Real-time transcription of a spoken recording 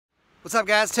What's up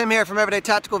guys, Tim here from Everyday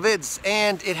Tactical Vids,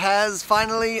 and it has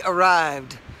finally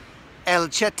arrived. El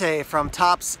Chete from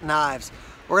TOPS Knives.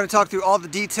 We're going to talk through all the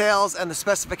details and the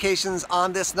specifications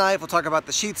on this knife. We'll talk about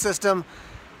the sheath system,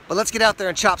 but let's get out there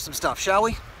and chop some stuff, shall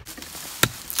we?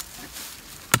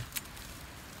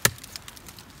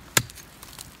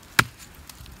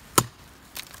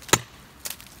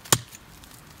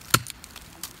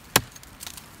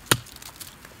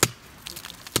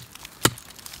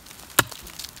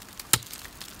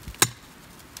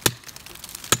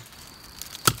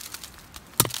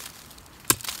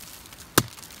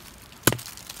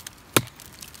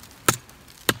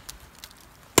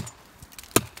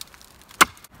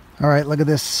 All right, look at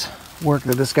this work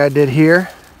that this guy did here.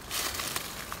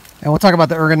 And we'll talk about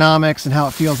the ergonomics and how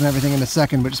it feels and everything in a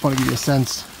second, but just want to give you a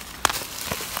sense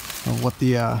of what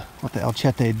the El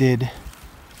Chete did.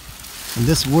 And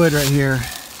this wood right here,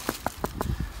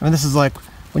 I mean, this is like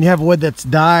when you have wood that's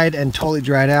dyed and totally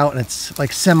dried out and it's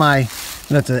like semi,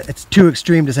 it's too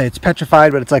extreme to say it's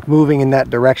petrified, but it's like moving in that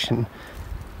direction.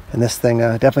 And this thing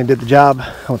definitely did the job.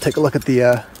 I'll take a look at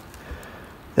the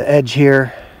edge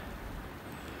here.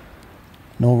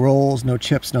 No rolls, no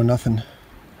chips, no nothing. I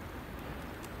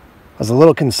was a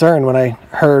little concerned when I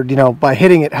heard, by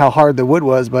hitting it how hard the wood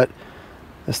was, but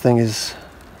this thing is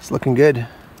looking good.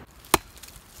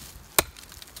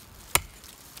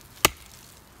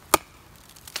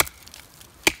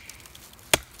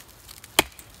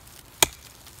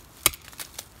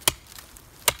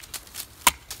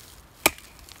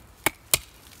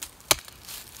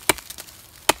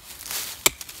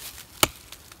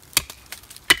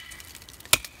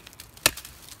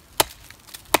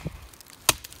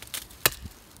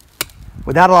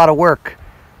 Without a lot of work,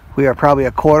 we are probably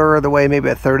a quarter of the way, maybe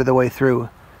a third of the way through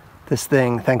this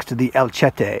thing, thanks to the El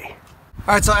Chete.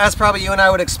 All right, so as probably you and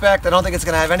I would expect, I don't think it's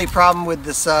going to have any problem with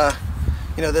this,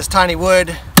 this tiny wood.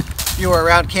 If you were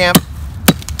around camp,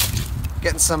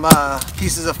 getting some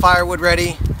pieces of firewood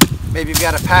ready. Maybe you've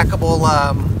got a packable,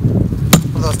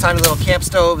 one of those tiny little camp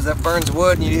stoves that burns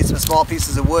wood, and you need some small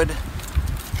pieces of wood.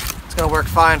 It's going to work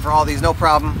fine for all these, no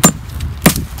problem.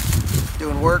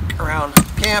 Doing work around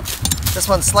camp. This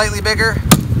one's slightly bigger.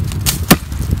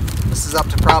 This is up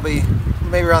to probably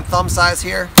maybe around thumb size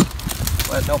here,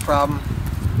 but no problem.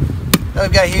 Then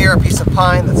we've got here a piece of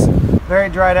pine that's very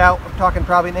dried out. We're talking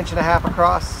probably 1.5 inches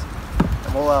across,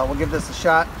 and we'll give this a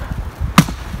shot.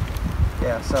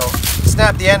 Yeah, so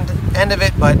snap the end of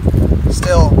it, but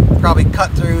still probably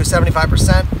cut through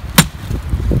 75%.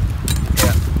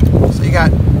 Yeah. So you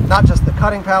got not just the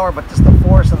cutting power, but just the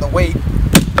force and the weight.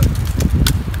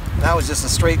 That was just a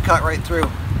straight cut right through.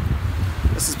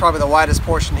 This is probably the widest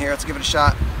portion here. Let's give it a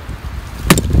shot.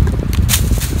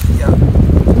 Yeah,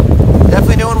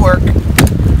 definitely doing work.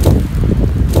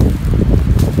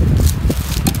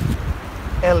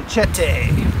 El Chete.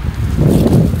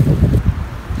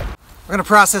 We're gonna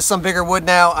process some bigger wood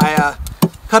now. I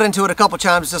cut into it a couple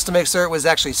times just to make sure it was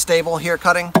actually stable here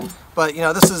cutting. But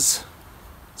it's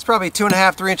probably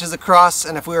 2.5 to 3 inches across,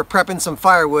 and if we were prepping some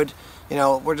firewood,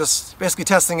 we're just basically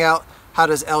testing out how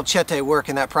does El Chete work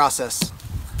in that process.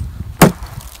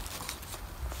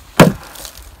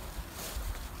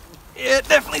 It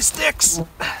definitely sticks.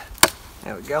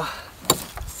 There we go.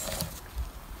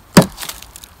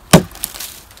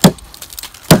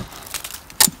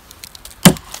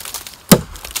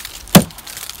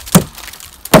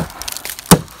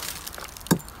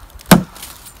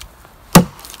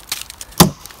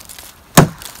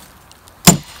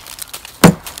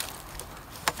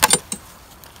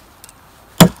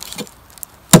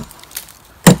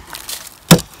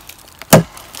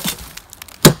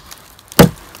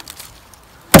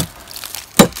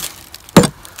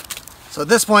 So at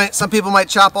this point, some people might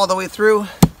chop all the way through,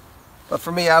 but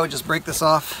for me, I would just break this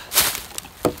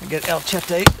off and get El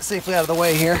Chete safely out of the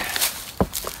way here.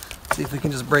 See if we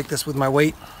can just break this with my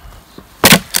weight.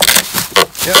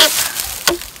 Yep.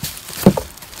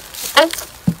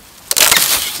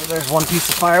 So there's one piece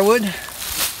of firewood.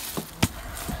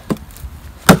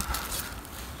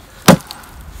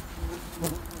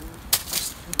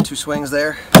 Two swings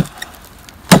there.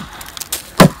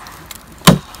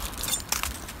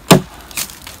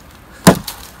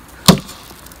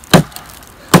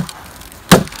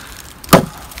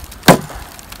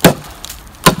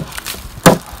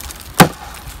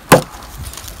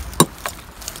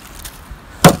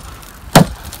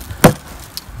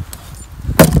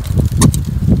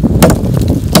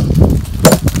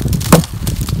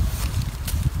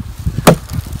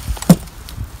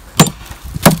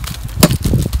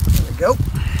 Go.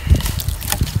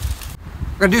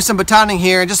 We're going to do some batoning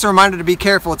here, and just a reminder to be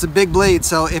careful. It's a big blade,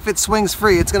 so if it swings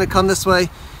free, it's going to come this way.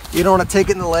 you don't want to take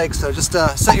it in the leg, so just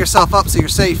set yourself up so you're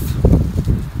safe.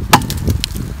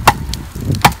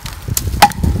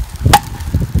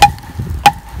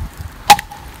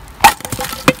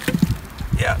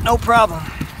 Yeah, no problem.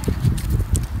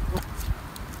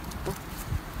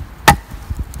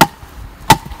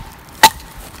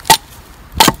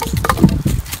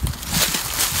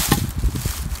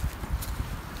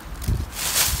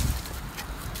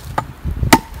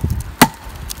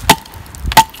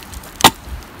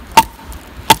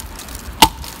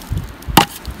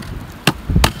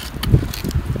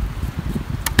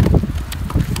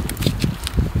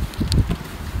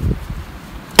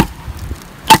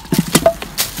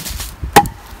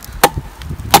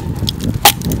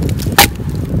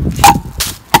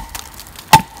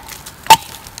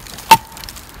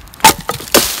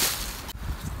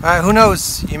 Alright, who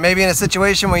knows? You may be in a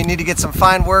situation where you need to get some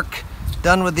fine work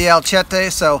done with the El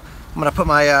Chete, so I'm going to put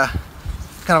my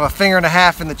kind of a finger and a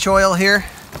half in the choil here.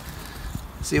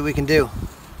 See what we can do.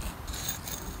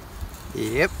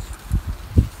 Yep.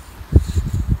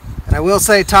 And I will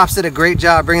say Tops did a great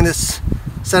job bringing this,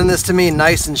 sending this to me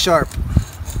nice and sharp.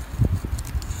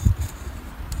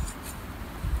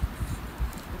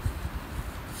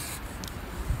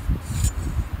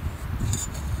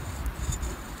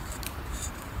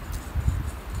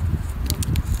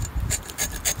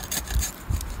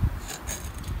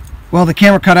 Well, the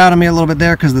camera cut out on me a little bit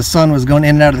there because the sun was going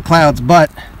in and out of the clouds, but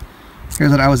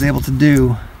here's what I was able to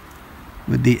do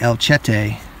with the El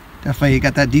Chete. Definitely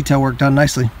got that detail work done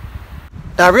nicely.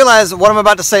 Now I realize what I'm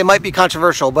about to say might be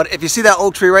controversial, but if you see that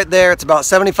oak tree right there, it's about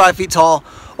 75 feet tall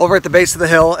over at the base of the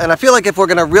hill, and I feel like if we're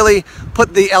going to really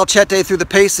put the El Chete through the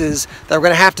paces, that we're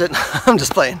going to have to, I'm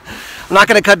just playing, I'm not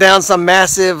going to cut down some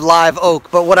massive live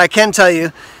oak, but what I can tell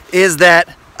you is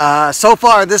that so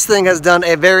far this thing has done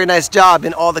a very nice job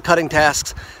in all the cutting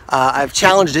tasks I've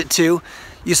challenged it to.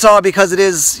 You saw it because it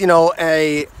is, you know,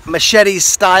 a machete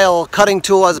style cutting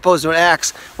tool as opposed to an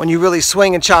axe. When you really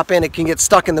swing and chop in, it can get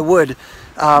stuck in the wood.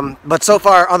 But so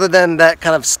far, other than that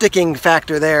kind of sticking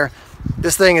factor there,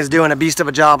 this thing is doing a beast of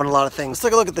a job on a lot of things. Let's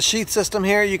take a look at the sheath system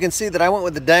here. You can see that I went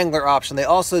with the dangler option. They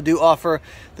also do offer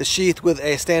the sheath with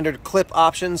a standard clip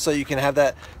option, so you can have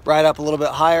that ride up a little bit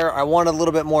higher. I wanted a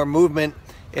little bit more movement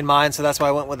in mind, so that's why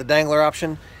I went with the dangler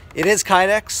option. It is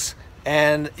Kydex,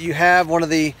 and you have one of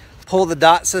the pull the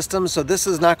dot systems, so this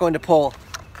is not going to pull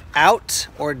out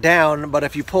or down, but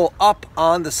if you pull up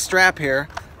on the strap here,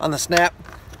 on the snap,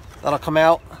 that'll come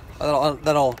out,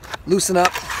 that'll loosen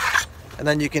up, and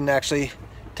then you can actually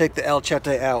take the El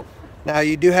Chete out. Now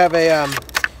you do have a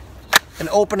an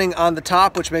opening on the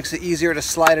top, which makes it easier to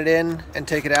slide it in and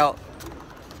take it out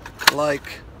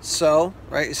like so,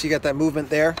 right? So you got that movement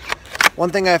there. One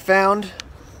thing I found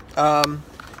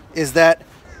is that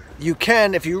you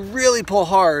can, if you really pull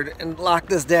hard and lock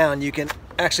this down, you can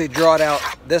actually draw it out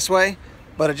this way,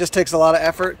 but it just takes a lot of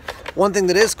effort. One thing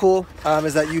that is cool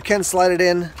is that you can slide it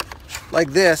in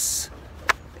like this.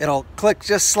 It'll click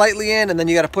just slightly in, and then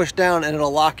you got to push down and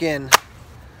it'll lock in,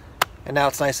 and now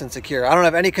it's nice and secure. I don't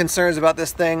have any concerns about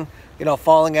this thing, you know,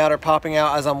 falling out or popping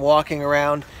out as I'm walking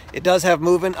around. It does have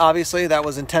movement, obviously. That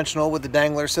was intentional with the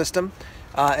dangler system.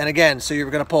 And again, so you're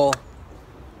going to pull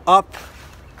up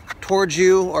towards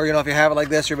you, or, you know, if you have it like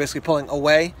this, you're basically pulling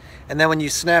away. And then when you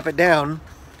snap it down,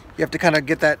 you have to kind of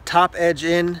get that top edge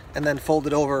in and then fold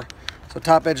it over. So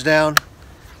top edge down,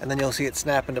 and then you'll see it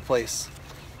snap into place.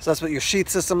 So that's what your sheath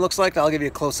system looks like. I'll give you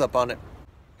a close-up on it.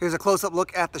 Here's a close-up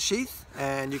look at the sheath,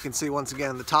 and you can see once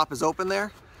again the top is open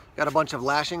there. Got a bunch of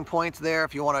lashing points there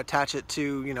if you want to attach it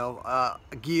to, you know,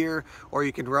 a gear, or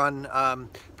you can run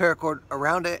paracord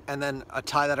around it and then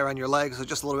tie that around your leg, so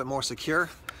just a little bit more secure.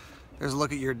 There's a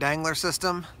look at your dangler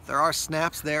system. There are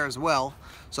snaps there as well,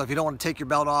 so if you don't want to take your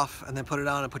belt off and then put it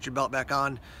on and put your belt back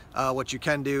on, what you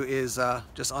can do is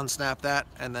just unsnap that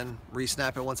and then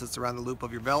re-snap it once it's around the loop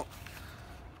of your belt.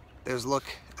 There's a look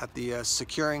at the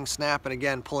securing snap, and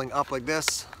again pulling up like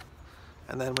this.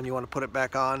 And then when you want to put it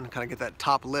back on, kind of get that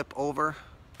top lip over. A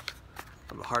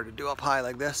little bit hard to do up high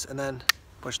like this, and then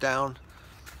push down,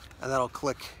 and that'll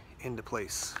click into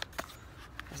place.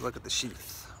 Let's look at the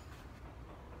sheath.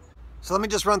 So let me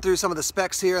just run through some of the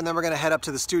specs here, and then we're going to head up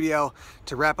to the studio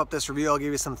to wrap up this review. I'll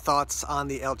give you some thoughts on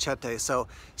the El Chete. So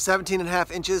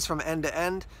 17.5 inches from end to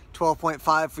end,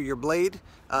 12.5 for your blade.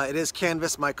 It is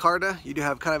canvas micarta. You do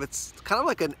have it's kind of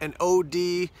like an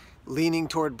OD leaning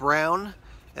toward brown.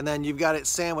 And then you've got it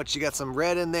sandwiched. You got some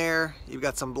red in there, you've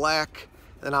got some black,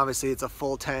 and obviously it's a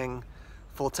full tang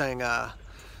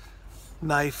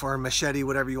knife or machete,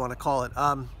 whatever you want to call it.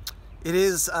 It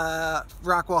is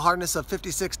Rockwell hardness of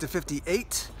 56 to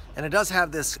 58. And it does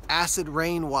have this acid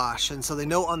rain wash, and so they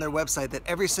note on their website that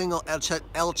every single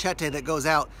El Chete that goes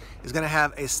out is going to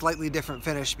have a slightly different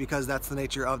finish because that's the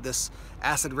nature of this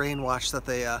acid rain wash that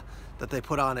they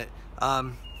put on it.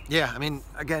 Yeah, I mean,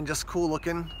 again, just cool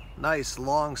looking, nice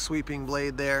long sweeping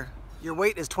blade there. Your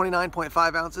weight is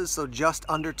 29.5 ounces, so just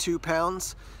under 2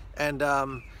 pounds. And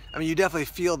I mean, you definitely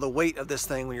feel the weight of this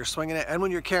thing when you're swinging it and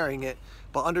when you're carrying it.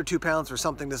 But under 2 pounds for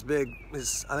something this big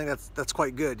is, I think that's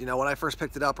quite good. You know, when I first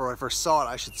picked it up, or when I first saw it,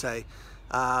 I should say,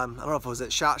 I don't know if it was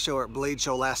at SHOT Show or at Blade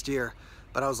Show last year,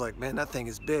 but I was like, man, that thing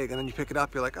is big. And then you pick it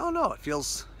up, you're like, oh no, it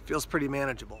feels pretty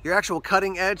manageable. Your actual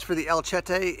cutting edge for the El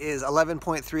Chete is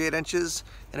 11.38 inches,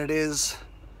 and it is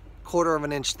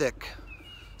 1/4 inch thick.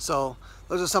 So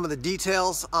those are some of the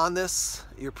details on this.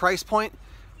 Your price point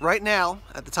right now,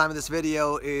 at the time of this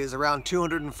video, is around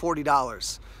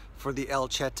 $240 for the El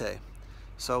Chete.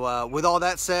 So with all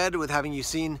that said, with having you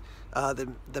seen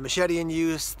the machete in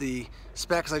use, the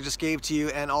specs I just gave to you,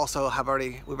 and also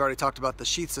we've already talked about the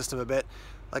sheath system a bit.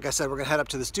 Like I said, we're gonna head up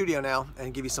to the studio now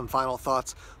and give you some final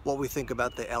thoughts, what we think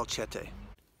about the El Chete.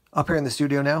 Up here in the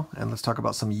studio now, and let's talk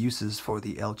about some uses for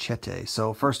the El Chete.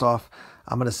 So first off,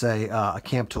 I'm gonna say a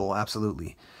camp tool,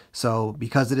 absolutely. So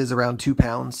because it is around 2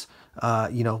 pounds,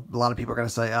 you know, a lot of people are going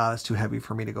to say, it's too heavy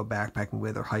for me to go backpacking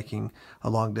with or hiking a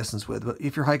long distance with. But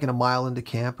if you're hiking a mile into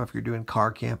camp, if you're doing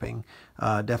car camping,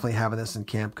 definitely having this in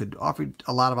camp could offer you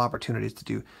a lot of opportunities to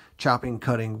do chopping,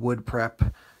 cutting, wood prep.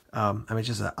 I mean, it's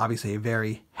just obviously a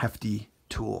very hefty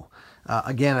tool.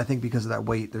 Again, I think because of that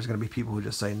weight, there's going to be people who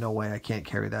just say, no way, I can't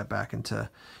carry that back into,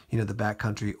 you know, the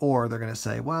backcountry. Or they're going to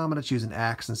say, well, I'm going to choose an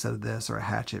axe instead of this, or a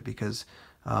hatchet, because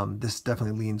this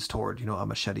definitely leans toward, you know, a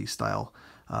machete style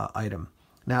item.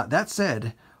 Now, that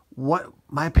said, what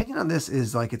my opinion on this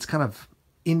is, like, it's kind of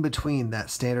in between that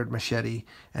standard machete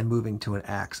and moving to an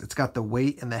axe. It's got the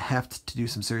weight and the heft to do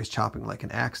some serious chopping like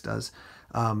an axe does.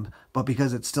 But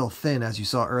because it's still thin, as you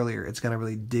saw earlier, it's going to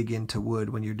really dig into wood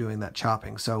when you're doing that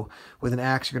chopping. So with an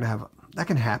axe, you're going to have, that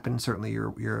can happen. Certainly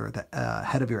the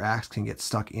head of your axe can get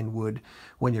stuck in wood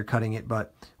when you're cutting it.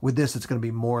 But with this, it's going to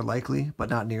be more likely, but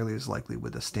not nearly as likely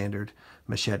with a standard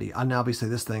machete. And obviously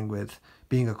this thing, with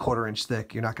being a 1/4 inch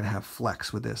thick, you're not going to have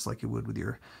flex with this like you would with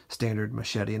your standard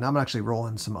machete. And I'm actually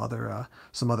rolling some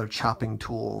other chopping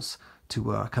tools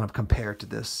to kind of compare to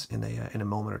this in a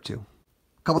moment or two.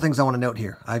 A couple things I want to note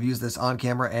here. I've used this on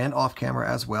camera and off camera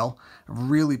as well.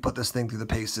 I've really put this thing through the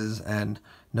paces, and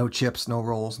no chips, no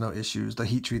rolls, no issues. The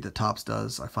heat treat that TOPS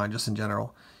does, I find, just in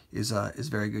general, is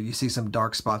very good. You see some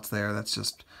dark spots there. That's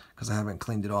just because I haven't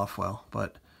cleaned it off well,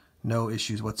 but no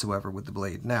issues whatsoever with the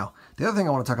blade. Now, the other thing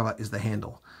I want to talk about is the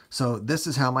handle. So this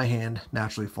is how my hand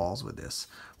naturally falls with this.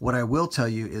 What I will tell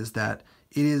you is that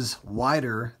it is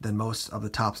wider than most of the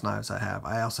TOPS knives I have.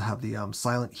 I also have the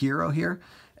Silent Hero here,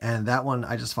 and that one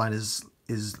I just find is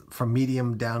from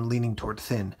medium down leaning toward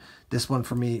thin. This one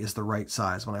for me is the right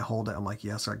size. When I hold it, I'm like,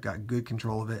 yes, I got good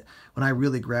control of it. When I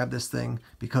really grab this thing,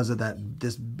 because of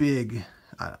this big,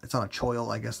 it's not a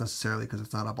choil, I guess, necessarily, because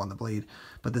it's not up on the blade,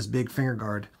 but this big finger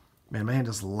guard, man, my hand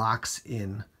just locks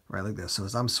in right like this. So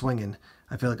as I'm swinging,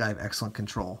 I feel like I have excellent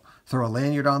control. Throw a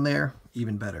lanyard on there,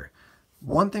 even better.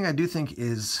 One thing I do think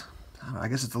is, I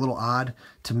guess it's a little odd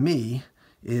to me,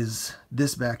 is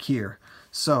this back here.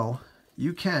 So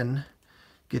you can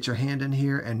get your hand in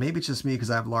here, and maybe it's just me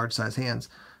because I have large size hands,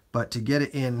 but to get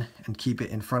it in and keep it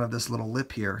in front of this little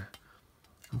lip here,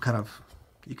 I'm kind of,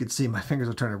 you can see my fingers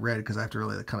are turning red because I have to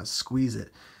really kind of squeeze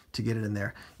it to get it in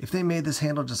there. If they made this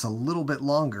handle just a little bit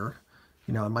longer,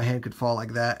 you know, and my hand could fall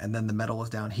like that, and then the metal was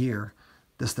down here,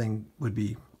 this thing would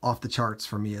be off the charts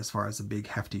for me as far as a big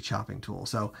hefty chopping tool.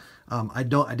 So I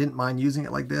didn't mind using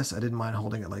it like this. I didn't mind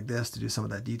holding it like this to do some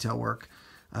of that detail work.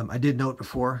 I did note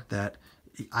before that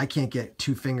I can't get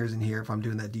 2 fingers in here if I'm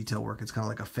doing that detail work. It's kind of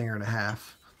like a 1.5 fingers.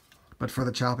 But for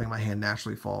the chopping, my hand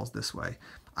naturally falls this way.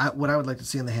 What I would like to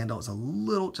see in the handle is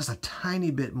just a tiny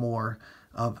bit more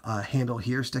of a handle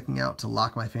here sticking out to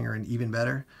lock my finger in even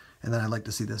better. And then I'd like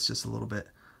to see this just a little bit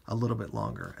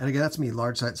longer. And again, that's me,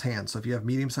 large size hands. So if you have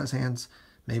medium size hands,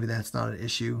 maybe that's not an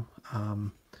issue.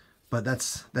 But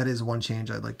that is one change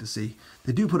I'd like to see.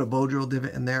 They do put a bow drill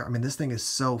divot in there. I mean, this thing is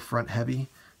so front heavy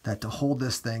that to hold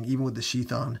this thing, even with the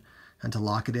sheath on, and to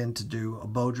lock it in to do a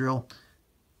bow drill,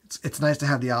 it's nice to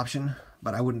have the option,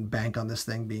 but I wouldn't bank on this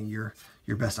thing being your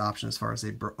best option as far as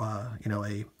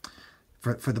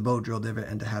for the bow drill divot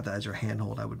and to have that as your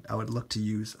handhold. I would look to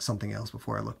use something else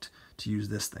before I looked to use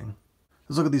this thing.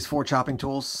 Let's look at these 4 chopping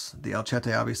tools. The El Chete,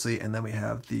 obviously, and then we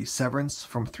have the Severance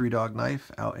from 3 Dog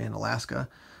Knife out in Alaska.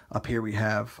 Up here we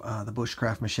have the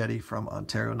Bushcraft Machete from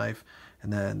Ontario Knife,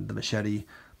 and then the Machete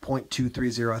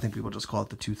 .230, I think people just call it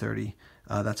the 230,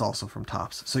 That's also from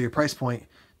Tops. So your price point,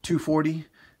 $240.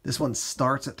 This one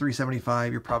starts at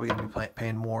 $375. You're probably going to be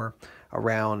paying more,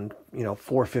 around, you know,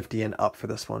 $450 and up for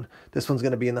this one. This one's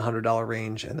going to be in the $100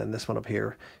 range, and then this one up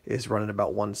here is running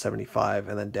about $175,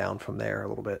 and then down from there a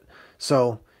little bit.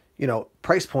 So, you know,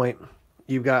 price point,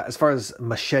 you've got, as far as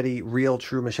machete, real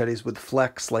true machetes with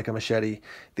flex like a machete,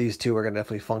 these two are going to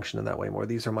definitely function in that way more.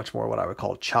 These are much more what I would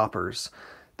call choppers.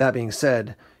 That being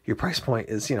said, your price point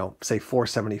is, you know, say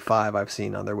 $475. I've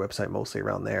seen on their website mostly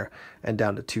around there, and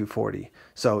down to $240.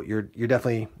 So you're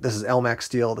definitely, this is LMAX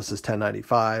steel, this is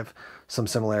 1095. Some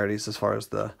similarities as far as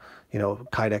the, you know,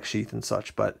 Kydex sheath and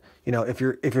such. But, you know, if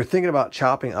you're thinking about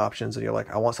chopping options and you're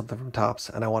like, I want something from Tops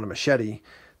and I want a machete,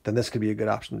 then this could be a good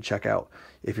option to check out.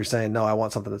 If you're saying, no, I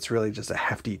want something that's really just a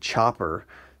hefty chopper,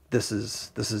 this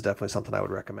is definitely something I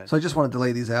would recommend. So I just wanted to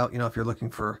lay these out. You know, if you're looking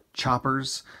for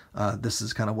choppers, this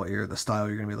is kind of what the style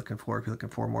you're going to be looking for. If you're looking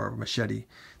for more of a machete,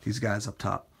 these guys up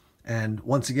top. And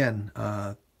once again,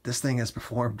 this thing has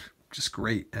performed just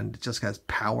great, and it just has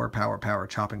power,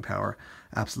 chopping power,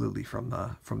 absolutely from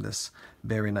this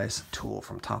very nice tool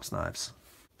from Tops Knives.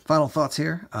 Final thoughts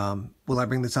here. Will I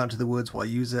bring this out to the woods? Will I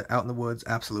use it out in the woods?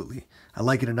 Absolutely. I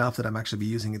like it enough that I'm actually be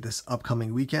using it this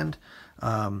upcoming weekend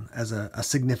as a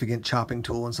significant chopping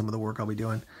tool in some of the work I'll be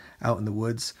doing out in the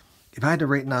woods. If I had to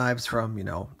rate knives from, you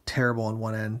know, terrible on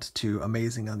one end to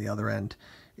amazing on the other end,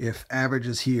 if average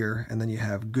is here and then you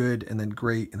have good and then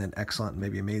great and then excellent and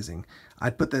maybe amazing,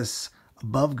 I'd put this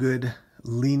above good,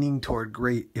 leaning toward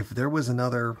great. If there was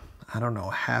another, I don't know,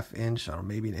 half inch, or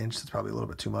maybe an inch, that's probably a little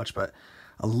bit too much, but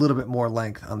a little bit more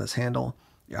length on this handle,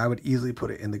 I would easily put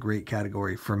it in the great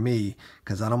category for me,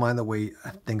 because I don't mind the weight.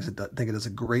 I think it does a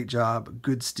great job,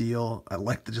 good steel. I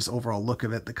like the just overall look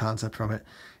of it, the concept from it.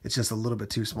 It's just a little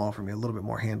bit too small for me, a little bit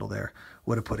more handle there.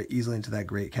 Would have put it easily into that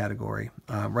great category.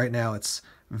 Right now it's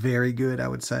very good, I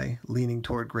would say, leaning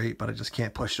toward great, but I just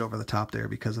can't push it over the top there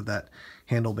because of that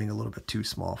handle being a little bit too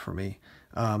small for me.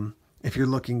 If you're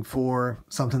looking for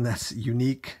something that's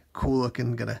unique, cool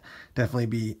looking, gonna definitely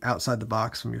be outside the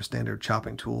box from your standard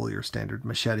chopping tool, your standard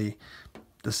machete,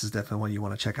 this is definitely one you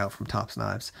want to check out from Tops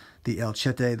Knives. The El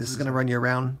Chete, this is going to run you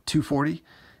around $240,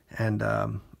 and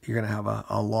you're going to have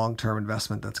a long-term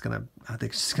investment that's going to, I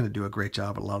think, it's just going to do a great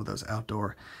job at a lot of those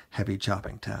outdoor heavy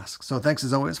chopping tasks. So thanks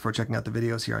as always for checking out the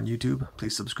videos here on YouTube.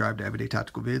 Please subscribe to Everyday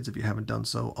Tactical Vids if you haven't done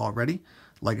so already.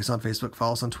 Like us on Facebook,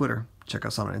 follow us on Twitter, check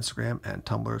us out on Instagram and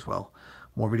Tumblr as well.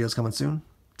 More videos coming soon.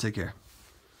 Take care.